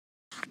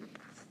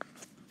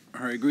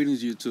All right,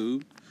 greetings,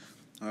 YouTube.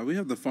 We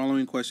have the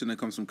following question that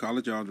comes from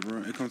College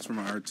Algebra. It comes from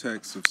our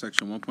text of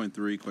section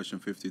 1.3, question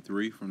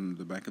 53 from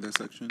the back of that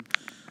section.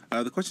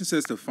 The question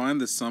says to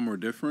find the sum or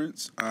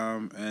difference,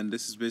 and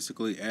this is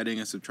basically adding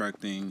and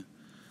subtracting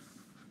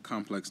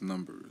complex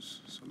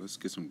numbers. So let's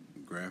get some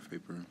graph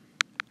paper.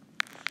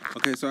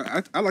 Okay, so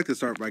I like to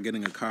start by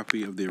getting a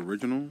copy of the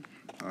original.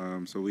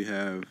 So we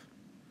have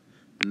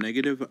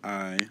negative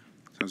I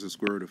times the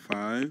square root of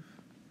 5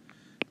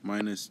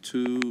 minus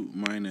 2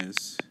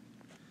 minus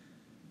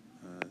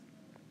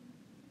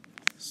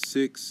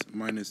 6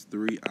 minus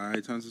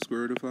 3i times the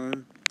square root of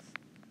 5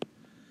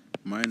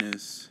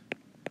 minus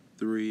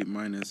 3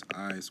 minus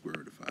I square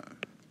root of 5.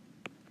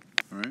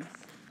 All right?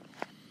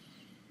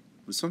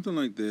 With something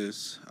like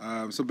this,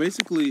 so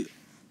basically,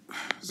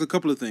 there's a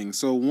couple of things.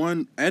 So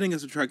one, adding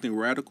and subtracting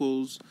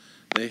radicals,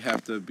 they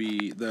have to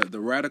be, the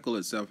radical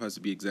itself has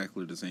to be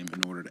exactly the same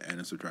in order to add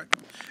and subtract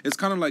them. It's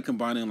kind of like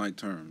combining like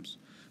terms.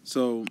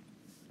 So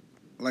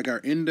like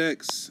our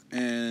index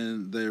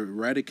and the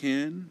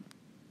radicand,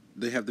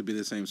 they have to be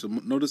the same. So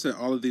notice that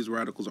all of these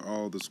radicals are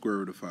all the square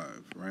root of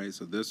 5, right?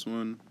 So this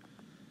one,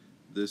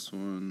 this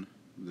one,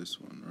 this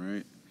one,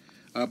 right?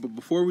 But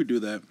before we do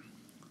that,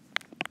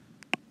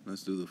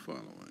 let's do the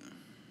following.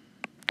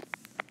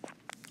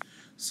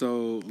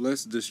 So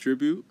let's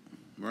distribute,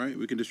 right?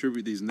 We can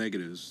distribute these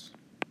negatives.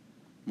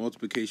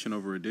 Multiplication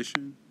over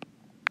addition,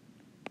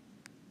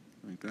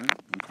 like that,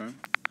 okay?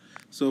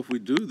 So if we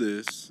do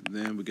this,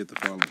 then we get the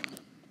following.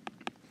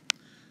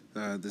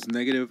 This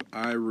negative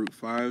I root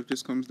 5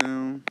 just comes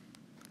down.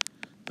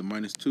 The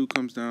minus 2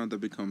 comes down. That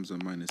becomes a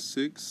minus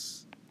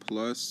 6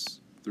 plus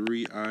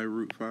 3I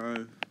root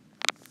 5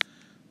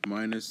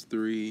 minus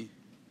 3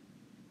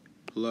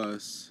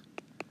 plus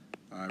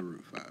I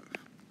root 5.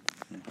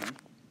 Okay.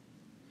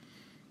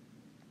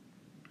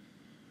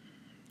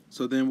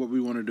 So then what we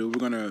want to do, we're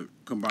going to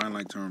combine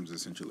like terms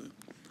essentially.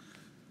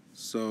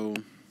 So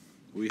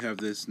we have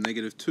this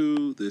negative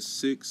 2, this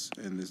 6,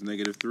 and this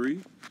negative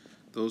 3.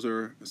 Those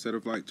are a set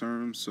of like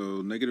terms.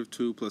 So negative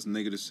 2 plus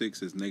negative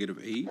 6 is negative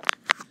 8.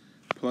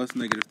 Plus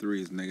negative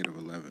 3 is negative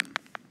 11.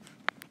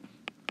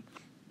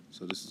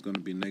 So this is going to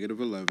be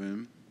negative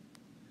 11.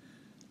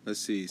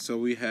 Let's see. So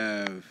we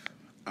have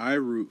I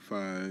root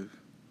 5.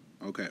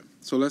 Okay.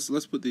 So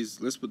let's put these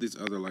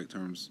other like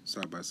terms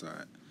side by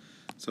side.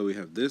 So we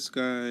have this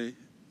guy,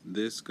 and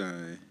this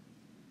guy.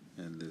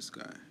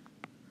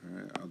 All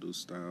right. I'll do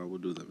style. We'll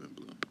do them in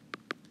blue.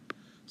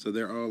 So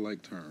they're all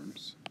like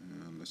terms.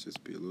 And let's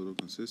just be a little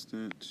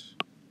consistent.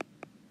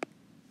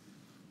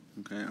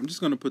 Okay, I'm just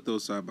going to put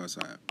those side by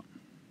side.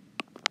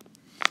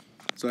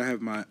 So I have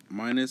my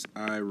minus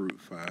I root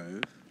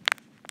 5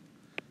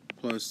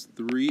 plus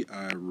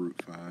 3I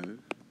root 5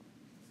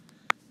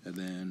 and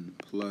then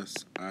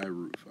plus I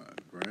root 5,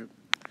 right?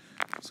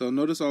 So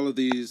notice all of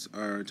these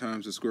are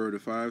times the square root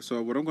of 5.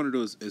 So what I'm going to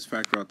do is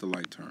factor out the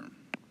like term,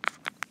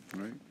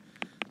 right?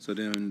 So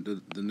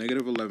then the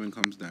negative 11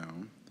 comes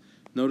down.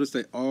 Notice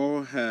they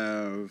all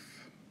have,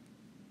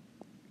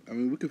 I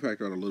mean, we can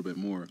factor out a little bit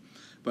more,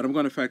 but I'm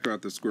going to factor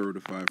out the square root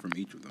of 5 from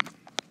each of them.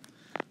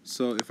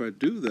 So if I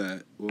do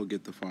that, we'll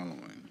get the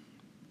following.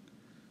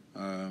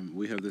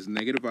 We have this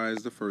negative I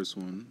is the first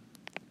one,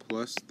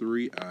 plus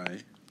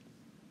 3I,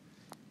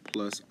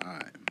 plus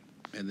I.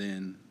 And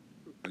then,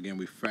 again,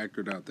 we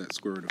factored out that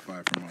square root of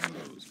 5 from all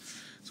of those.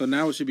 So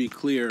now it should be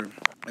clear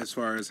as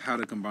far as how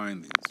to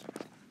combine these.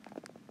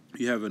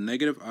 You have a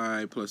negative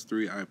I plus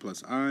 3I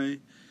plus I.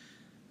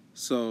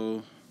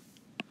 So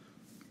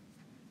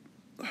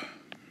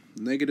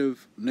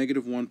negative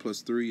 1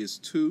 plus 3 is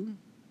 2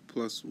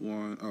 plus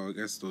 1. Oh, I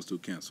guess those two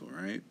cancel,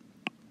 right?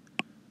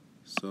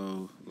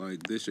 So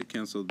like this should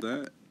cancel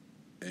that,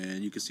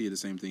 and you can see the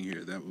same thing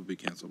here. That would be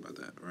canceled by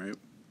that, right?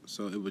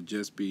 So it would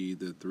just be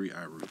the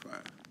 3I root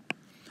 5.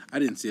 I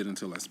didn't see it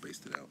until I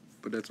spaced it out,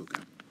 but that's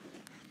okay.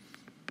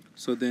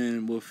 So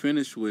then we'll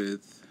finish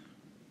with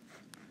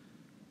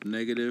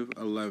negative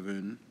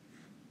 11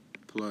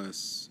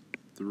 plus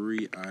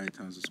 3I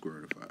times the square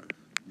root of 5.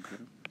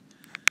 Okay.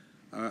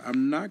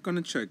 I'm not going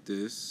to check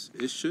this.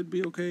 It should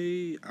be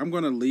okay. I'm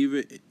going to leave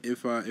it.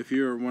 If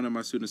you're one of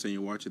my students and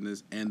you're watching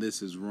this and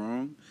this is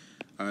wrong,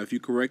 if you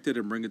correct it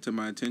and bring it to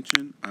my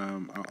attention,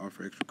 I'll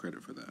offer extra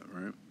credit for that,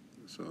 right?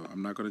 So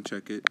I'm not going to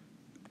check it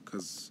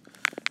because,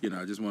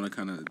 I just want to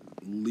kind of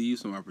leave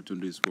some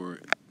opportunities for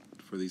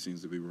these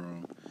things to be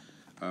wrong.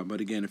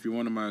 But again, if you're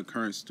one of my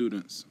current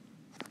students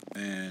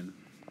and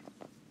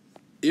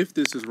if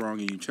this is wrong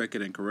and you check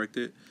it and correct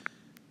it,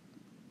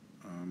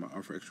 I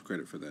offer extra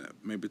credit for that.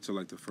 Maybe to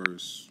like the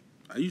first,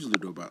 I usually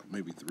do about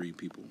maybe 3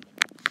 people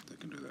that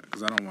can do that.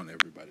 Because I don't want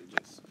everybody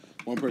just,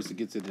 one person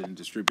gets it and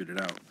distribute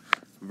it out.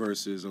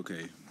 Versus,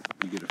 okay,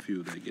 you get a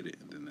few that get it,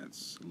 and then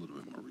that's a little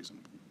bit more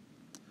reasonable.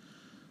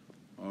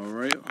 All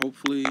right,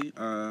 hopefully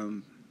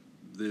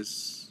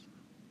this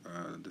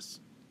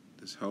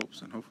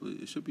helps, and hopefully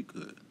it should be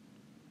good.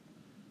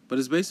 But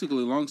it's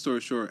basically, long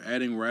story short,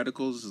 adding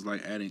radicals is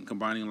like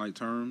combining like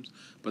terms,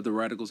 but the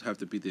radicals have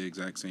to be the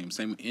exact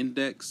same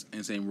index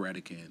and same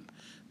radicand.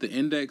 The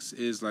index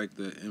is like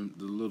the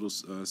little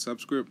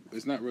subscript.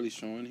 It's not really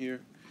showing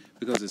here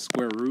because it's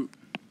square root,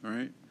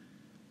 right?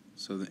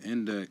 So the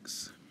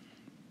index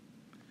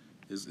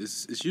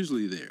it's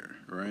usually there,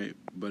 right?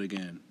 But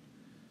again,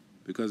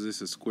 because it's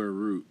a square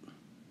root,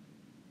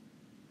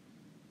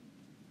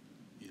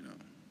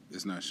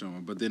 it's not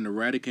showing. But then the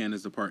radicand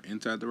is the part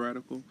inside the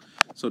radical.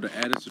 So to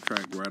add and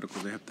subtract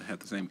radicals, they have to have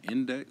the same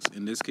index.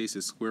 In this case,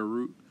 it's square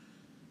root.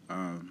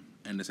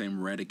 And the same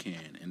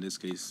radicand. In this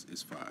case,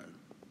 is 5.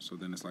 So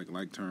then it's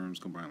like terms,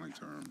 combine like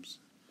terms.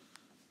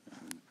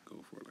 And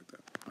go for it like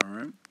that. All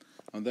right.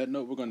 On that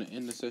note, we're going to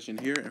end the session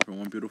here. And from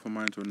one beautiful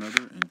mind to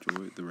another,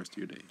 enjoy the rest of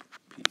your day.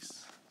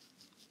 Peace.